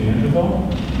humans, this is Neanderthal.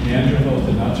 Neanderthals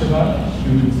did not survive,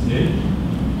 humans did.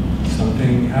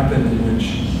 Something happened in which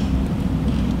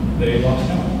they lost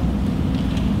out.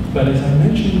 But as I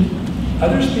mentioned,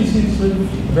 other species live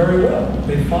very well.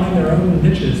 They find their own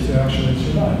niches to actually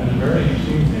survive. And a very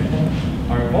interesting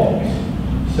example are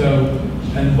voles. So,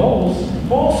 and voles,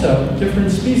 also,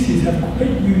 different species have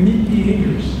quite unique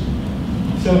behaviors.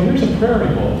 So here's a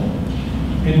prairie vole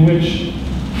in which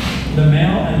the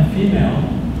male and female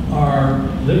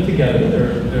live together.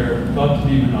 They're thought to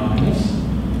be monogamous.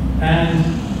 And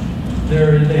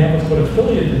they have what's called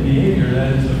affiliated behavior.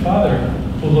 That is, the father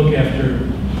will look after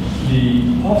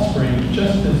the offspring with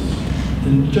just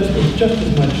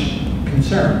as much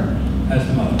concern as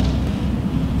the mother.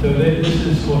 So this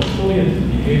is called affiliated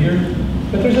behavior.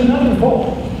 But there's another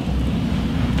vole,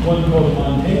 one called a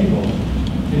montane vole,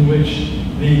 in which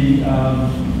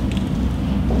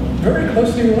very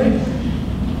closely related.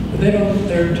 But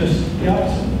they're just the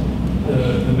opposite.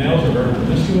 The males are very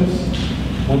promiscuous.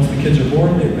 Once the kids are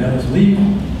born, the males leave.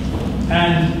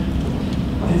 And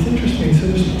it's interesting, so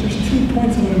there's 2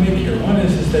 points I want to make here. One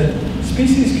is that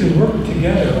species can work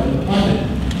together on the planet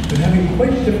with having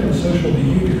quite different social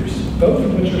behaviors, both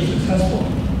of which are successful.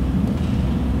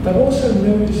 But also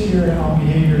notice here how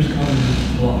behaviors come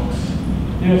in blocks.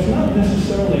 You know, it's not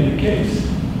necessarily the case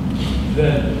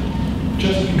that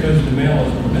just because the male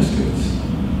is promiscuous,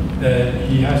 that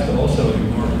he has to also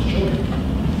ignore his children.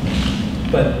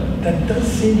 But that does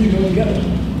seem to go together.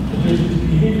 That there's these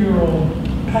behavioral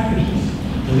packages,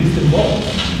 at least in both,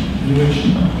 in which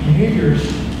behaviors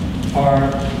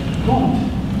are lumped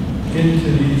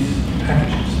into these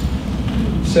packages.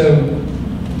 So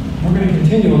we're going to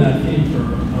continue on that theme for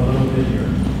a little bit here.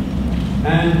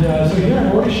 And so here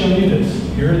I've already shown you this.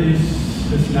 Here are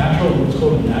this natural, what's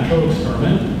called a natural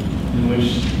experiment, in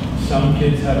which some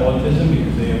kids have autism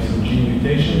because they have some gene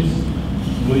mutations.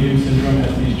 Williams syndrome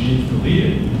has these genes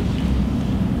deleted.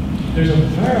 There's a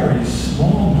very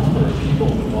small number of people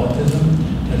with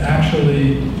autism that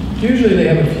actually, usually they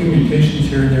have a few mutations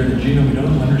here and there in the genome. We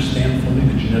don't understand fully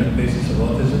the genetic basis of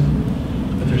autism.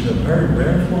 But there's a very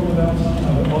rare form of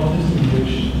autism in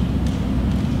which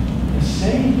the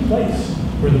same place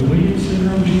where the Williams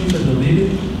syndrome genes are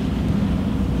deleted,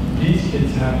 these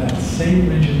kids have that same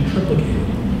region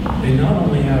triplicated. They not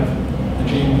only have the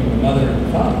gene from the mother and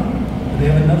the father, but they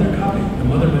have another copy. The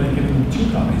mother might have given them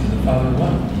 2 copies and the father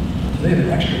 1. So they have an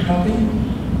extra copy.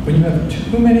 When you have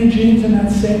too many genes in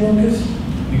that same locus,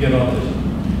 you get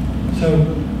autism.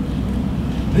 So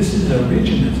this is a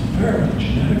region that's very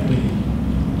genetically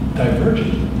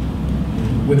divergent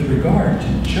with regard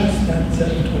to just that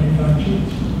set of 25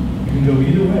 genes. You can go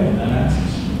either way on that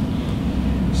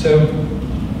axis. So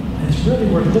it's really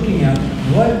worth looking at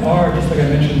what are, just like I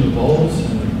mentioned, the voles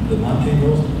and the Monte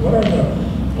voles, what are the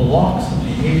blocks of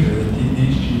behavior that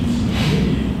these genes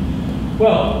mediate?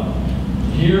 Well,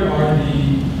 here are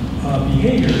the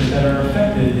behaviors that are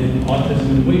affected in autism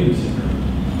and Williams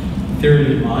syndrome.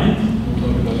 Theory of mind,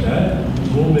 we'll talk about that.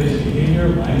 Rule-based behavior,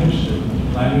 language,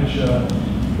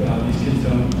 these kids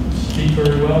don't speak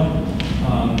very well.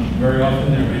 Very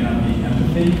often there may not be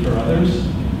empathy for others.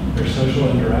 Their social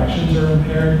interactions are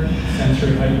impaired.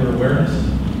 Sensory hyper-awareness.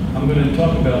 I'm going to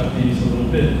talk about these a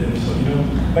little bit, and so you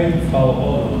don't quite follow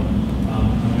all of them.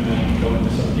 I'm going to go into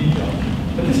some detail.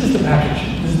 But this is the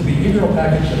package. This is the behavioral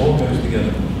package that all goes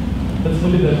together. Let's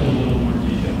look at that in a little more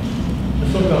detail.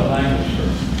 Let's talk about language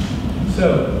first.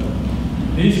 So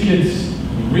these kids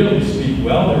really speak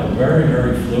well. They're very,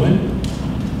 very fluent.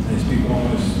 They speak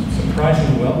almost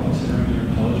surprisingly well considering their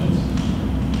intelligence.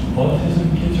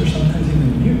 Autism kids are sometimes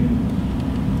even mute.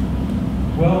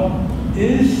 Well, what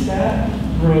is that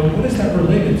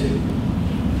related to?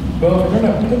 Well, if we're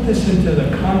going to put this into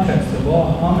the context of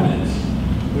all hominids,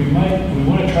 we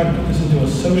want to try to put this into a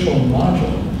social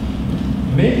module.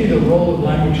 Maybe the role of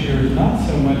language here is not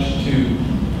so much to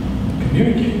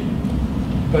communicate,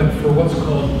 but for what's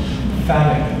called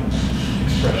phatic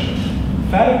expression.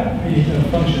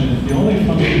 Phatic function is the only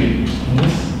function in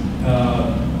this,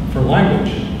 for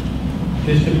language,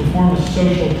 is to perform a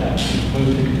social task as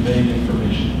opposed to conveying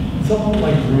information. It's something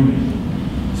like grooming.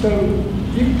 So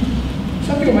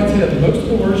some people might say that most of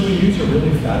the words we use are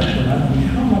really phatic or not. I mean,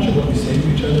 how much of what we say to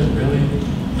each other really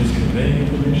is conveying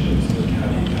information? It's like,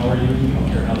 how are you? You don't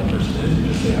care how the person is. You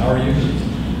just say, how are you?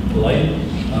 It's polite.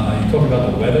 You talk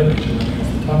about the weather because you have nothing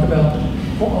else to talk about.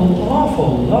 Well, an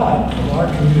awful lot of our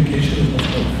communication is what's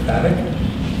called phatic.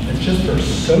 It's just for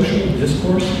social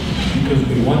discourse because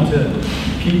we want to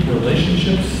keep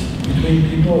relationships between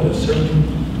people at a certain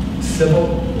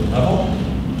civil level.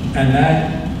 And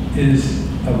that is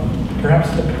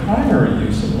perhaps the primary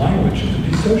use of language to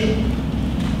be social.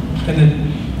 And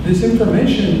then this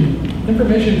information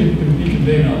can be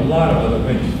conveyed in a lot of other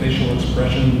ways. Facial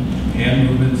expression, hand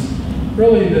movements.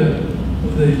 Really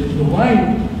the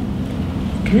language,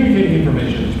 communicating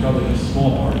information is probably a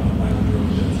small part of what language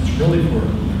really does. It's really for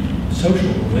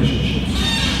social relationships.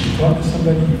 You talk to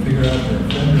somebody, you figure out they're a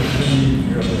friend or a enemy, you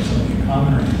figure out there's something in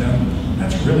common or you don't.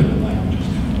 That's really what language is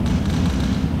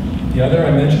doing. The other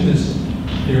I mentioned is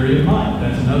theory of mind.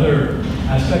 That's another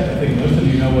aspect. I think most of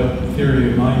you know what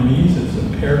theory of mind means. It's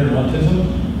impaired in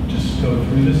autism. Just go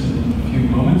through this in a few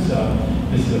moments.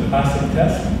 This is a classic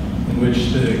test in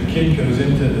which the kid goes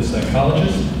into the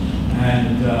psychologist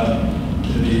and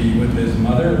with his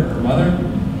mother,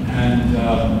 and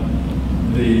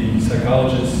the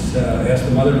psychologist asks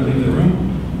the mother to leave the room,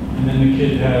 and then the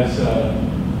kid has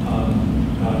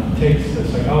the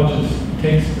psychologist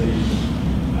takes these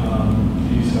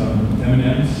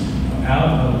M&Ms out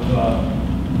of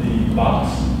the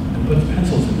box and puts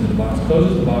pencils into the box,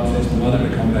 closes the box, asks the mother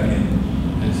to come back in,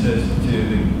 and says to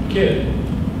the kid,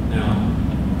 now,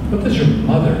 what does your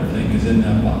mother think is in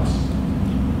that box?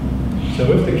 So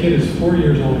if the kid is 4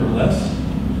 years old or less,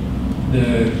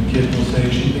 the kid will say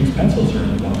she thinks pencils are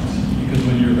in the box. Because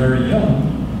when you're very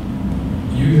young,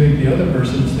 you think the other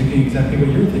person is thinking exactly what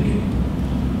you're thinking.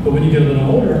 But when you get a little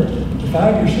older, the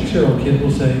 5 or 6-year-old kid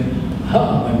will say,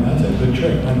 that's a good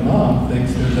trick. My mom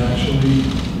thinks there's actually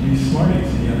these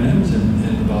Smarties, the M&Ms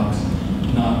in the box,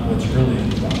 not what's really in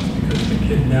the box, because the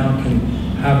kid now can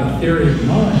have a theory of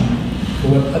mind for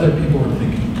what other people are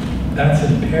thinking. That's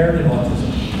impaired in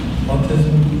autism.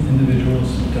 Autism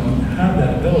individuals don't have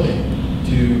that ability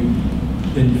to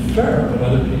infer what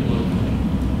other people are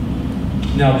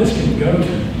thinking. Now this can go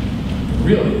to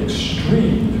really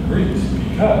extreme degrees,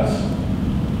 because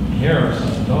here are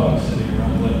some dogs sitting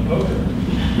around playing poker.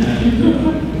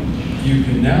 And you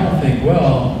can now think,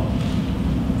 well,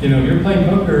 you're playing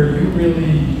poker, you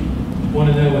really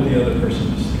want to know what the other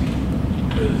person is thinking,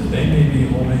 because they may be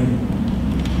holding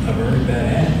a very bad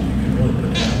hand. You can really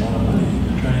put down a lot of money.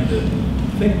 You're trying to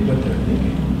think what they're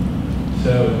thinking.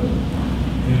 So,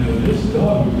 this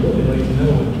dog would really like to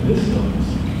know what this dog is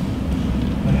thinking.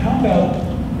 But how about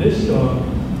this dog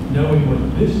knowing what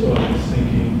this dog is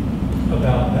thinking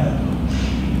about that dog?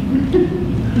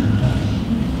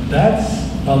 That's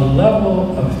a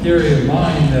level of theory of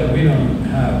mind that we don't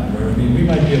have. I mean, we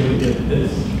might be able to get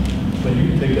this, but you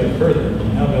can take that further. I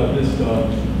mean, how about this dog,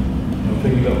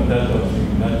 thinking about what that dog's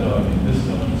thinking, that dog, and this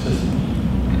dog. It's just,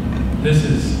 this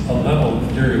is a level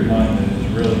of theory of mind that is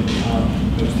really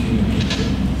beyond most human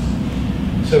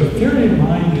capabilities. So theory of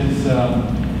mind has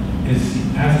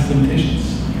its limitations.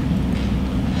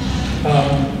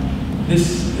 This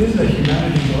is a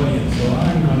humanities audience, so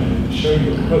I'm going to show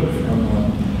you a quote from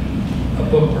a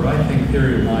book where I think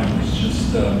theory of mind was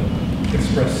just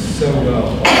expressed so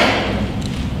well by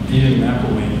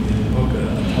remarkably in the book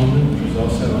Atonement, which was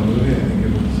also a movie. I think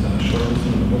it was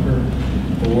shortlisted in the Booker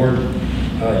Award.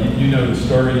 You know the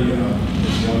story.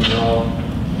 This young girl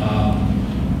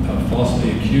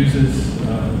falsely accuses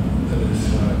this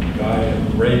guy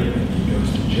of rape, and he goes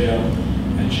to jail,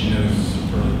 and she knows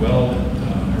really well that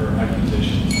her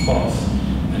accusation is false,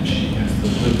 and she has to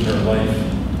live her life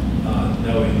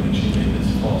knowing that she made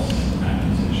this false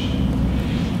accusation.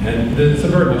 And it's a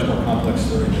very much more complex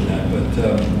story than that, but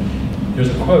there's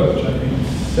a quote which I think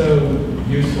is so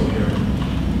useful here.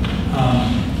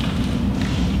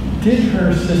 Did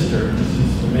her sister, this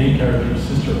is the main character's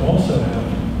sister, also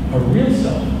have a real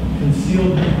self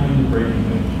concealed behind the breaking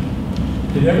wing?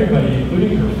 Did everybody,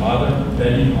 including her father,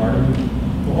 Betty, Hardman,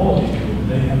 all of these people,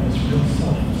 they have this real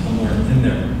self somewhere in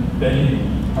there? Betty,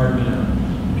 Hardman,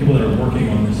 or people that are working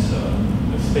on this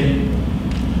estate?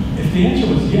 If the answer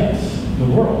was yes, the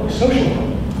world, the social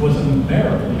world, was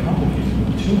unbearably complicated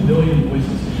with 2 billion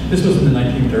voices. This was in the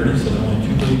 1930s, so there were only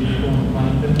 2 billion people on the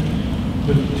planet then.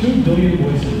 With 2 billion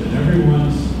voices and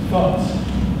everyone's thoughts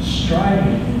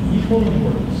striving in equal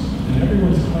importance, and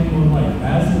everyone's claim on life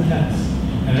as intense,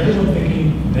 and everyone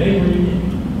thinking they were unique,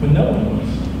 but no one was.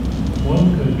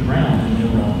 One could drown in the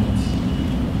irrelevance.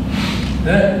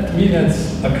 That, to me,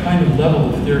 that's a kind of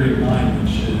level of theory of mind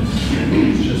which is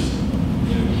just,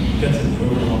 gets at the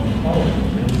overwhelming quality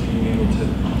of really being able to,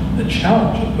 the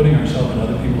challenge of putting ourselves in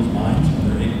other people's minds when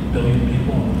there are 8 billion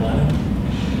people on the planet.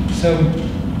 So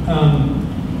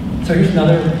here's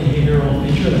another behavioral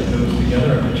feature that goes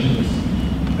together. I mentioned this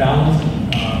balance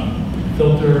and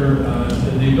filter,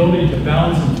 the ability to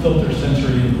balance and filter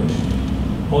sensory input.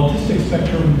 Autistic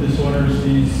spectrum disorders,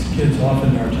 these kids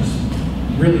often are just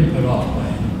really put off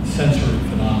by sensory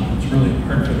phenomena. It's really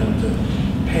hard for them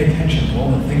to pay attention to all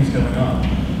the things going on.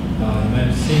 You might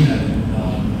have seen that in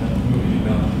that movie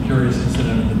about the curious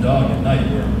incident of the dog at night,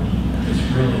 where it's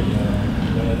really,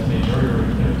 that's made very,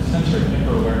 very clear. Sensory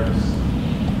hyper-awareness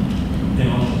in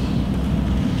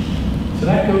autism. So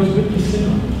that goes with the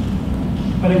syndrome.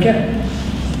 But again,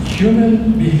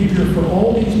 human behavior for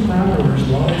all these parameters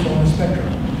lies on the spectrum.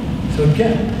 So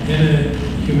again, in a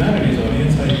humanities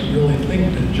audience, I really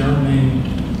think that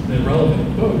the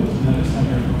relevant quote is that it's not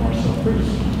here from Marcel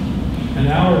Proust. An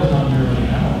hour is not merely an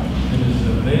hour. It is a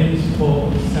vase full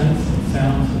of scents and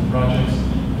sounds and projects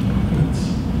and movements.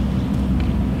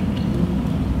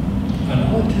 An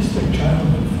autistic child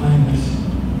would find this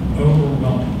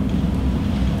overwhelming.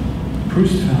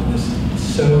 Proust found this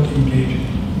so engaging,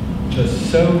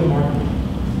 just so remarkable,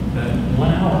 that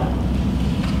 1 hour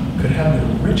could have the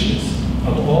richness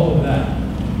of all of that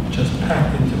just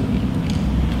packed into it.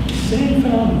 Same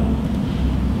phenomenon.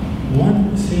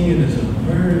 One seeing it as a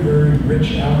very, very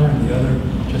rich hour, and the other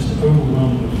just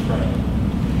overwhelmed with fright.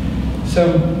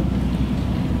 So,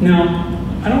 now,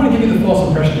 I don't want to give you the false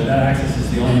impression that that axis is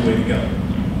the only way to go.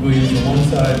 Williams on one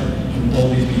side, and all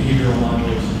these behavioral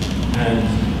modules, and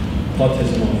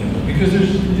autism on the other. Because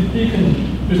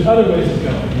there's other ways to go.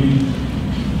 I mean,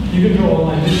 you can draw a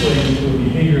line this way into a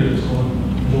behavior that's called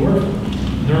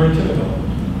neurotypical.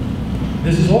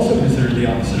 This is also considered the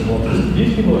opposite of autism.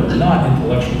 These people are not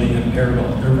intellectually impaired at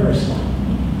all. They're very smart.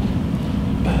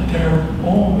 But they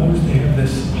have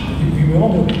this, we all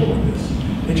know people like this.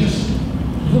 They just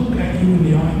look at you in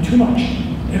the eye too much.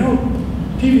 They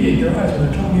don't deviate their eyes when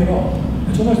they're talking at all.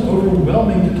 It's almost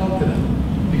overwhelming to talk to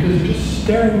them because they're just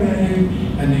staring at you,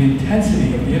 and the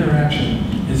intensity of the interaction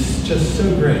is just so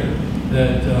great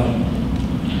that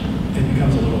it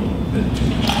becomes a little bit too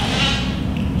much.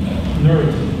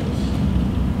 Neurodegenerative.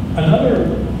 Another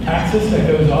axis that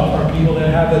goes off are people that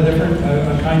have a different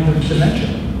kind of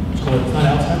dementia. It's not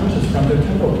Alzheimer's, it's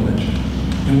fronto-temporal dementia,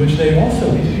 in which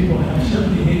these people have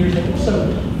certain behaviors that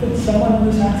also fit somewhat on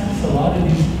this axis. A lot of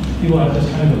these people have this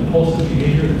kind of impulsive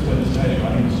behavior. That's why this guy's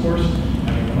running his course,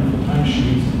 having a wonderful time,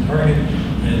 shooting the target.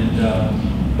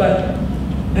 But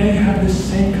they have this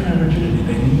same kind of rigidity.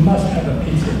 They must have a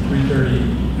pizza at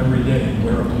 3:30 every day and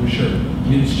wear a blue shirt. I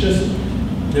mean, it's just,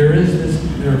 there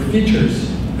are features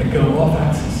that go off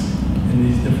axis in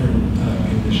these different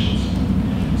conditions.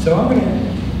 So I'm going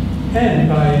to end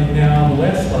by now, the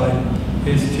last slide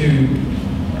is to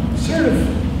sort of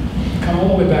come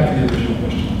all the way back to the original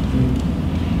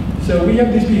question. So we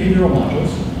have these behavioral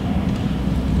modules.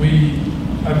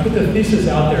 I put the thesis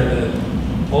out there that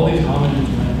all these hominids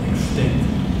went extinct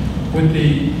with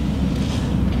the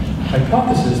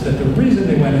hypothesis that the reason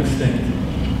they went extinct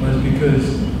was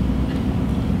because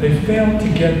they failed to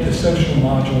get the social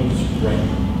modules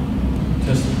right.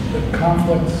 Just the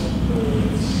conflicts, whether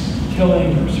it's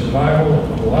killing or survival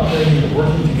or cooperating or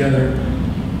working together,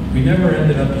 we never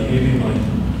ended up behaving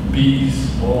like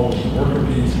bees, all the worker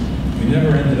bees. We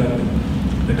never ended up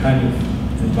in the kind of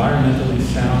environmentally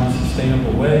sound,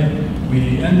 sustainable way.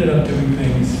 We ended up doing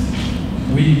things,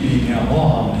 we being now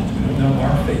all hominids, we don't know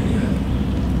our fate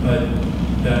yet, but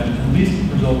that at least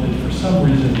resulted for some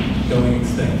reason going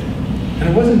extinct. And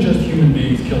it wasn't just human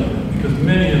beings killing them, because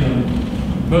many of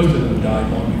them, most of them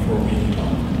died long before we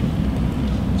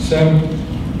evolved. So,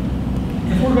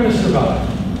 if we're going to survive,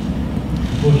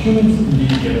 will humans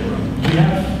indeed get it right? We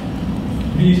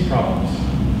have these problems.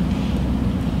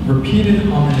 Repeated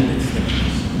hominid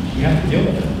extinctions. We have to deal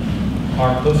with them.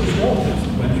 Our closest relatives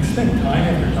went extinct time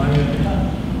after time after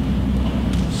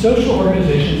time. Social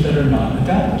organizations that are not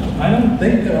adaptive. I don't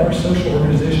think that our social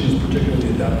organization is particularly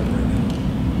adaptive right now.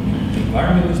 The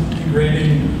environment is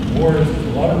degrading, wars, there's a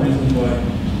lot of reasons why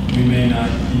we may not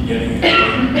be getting it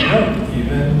right.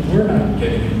 Even we're not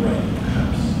getting it right,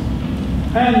 perhaps.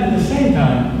 And at the same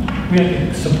time, we have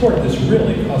to support this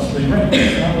really costly rent.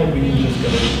 It's not like we can just go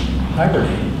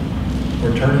hibernate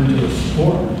or turn into a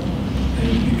spore and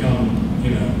become,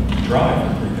 dry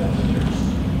for 3,000 years.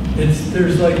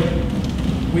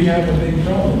 We have a big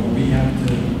problem. We have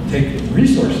to take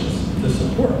resources to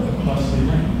support a costly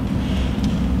rent.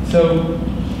 So,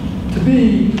 to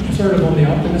be sort of on the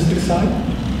optimistic side,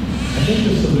 I think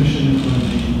the solution is going to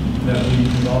be that we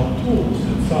develop tools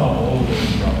that solve all of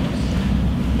those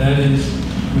problems. That is,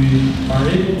 we are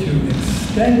able to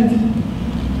extend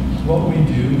what we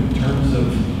do in terms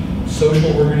of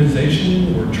social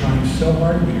organization. We're trying so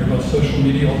hard. We hear about social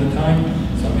media all the time.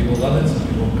 Some people love it, some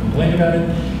people complain about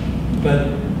it.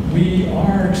 But we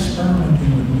are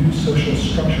experimenting with new social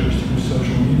structures through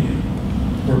social media.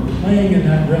 We're playing in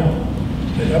that realm.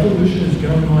 That evolution is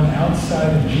going on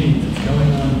outside of genes. It's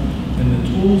going on in the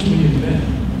tools we invent.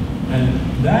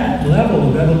 And that level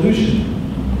of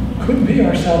evolution could be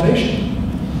our salvation.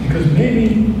 Because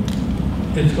maybe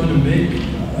it's going to make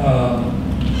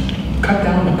cut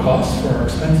down the costs for our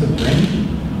expensive brain,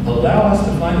 allow us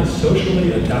to find a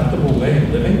socially adaptable way of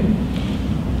living,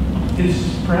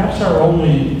 is perhaps our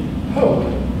only hope,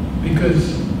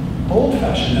 because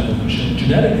old-fashioned evolution,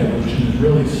 genetic evolution, is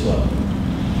really slow.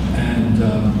 And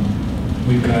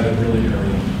we've got to really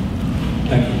hurry up.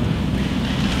 Thank you.